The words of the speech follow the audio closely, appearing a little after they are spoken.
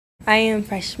I am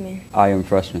freshman. I am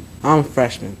freshman. I'm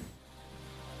freshman.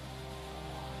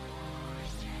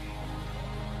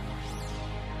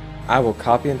 I will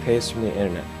copy and paste from the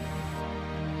internet.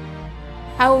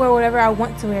 I will wear whatever I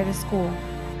want to wear to school.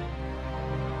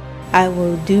 I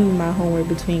will do my homework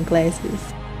between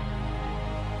classes.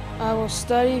 I will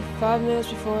study 5 minutes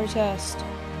before a test.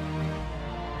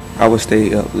 I will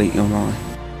stay up late online.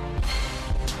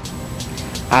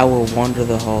 I will wander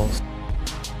the halls.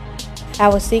 I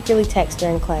will secretly text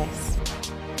during class.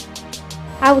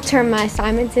 I will turn my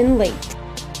assignments in late.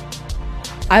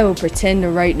 I will pretend to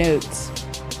write notes.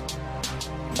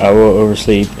 I will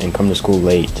oversleep and come to school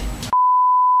late.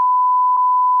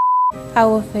 I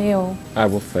will fail. I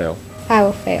will fail. I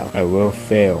will fail. I will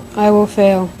fail. I will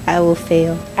fail. I will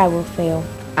fail. I will fail.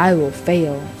 I will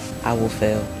fail. I will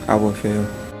fail. I will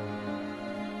fail.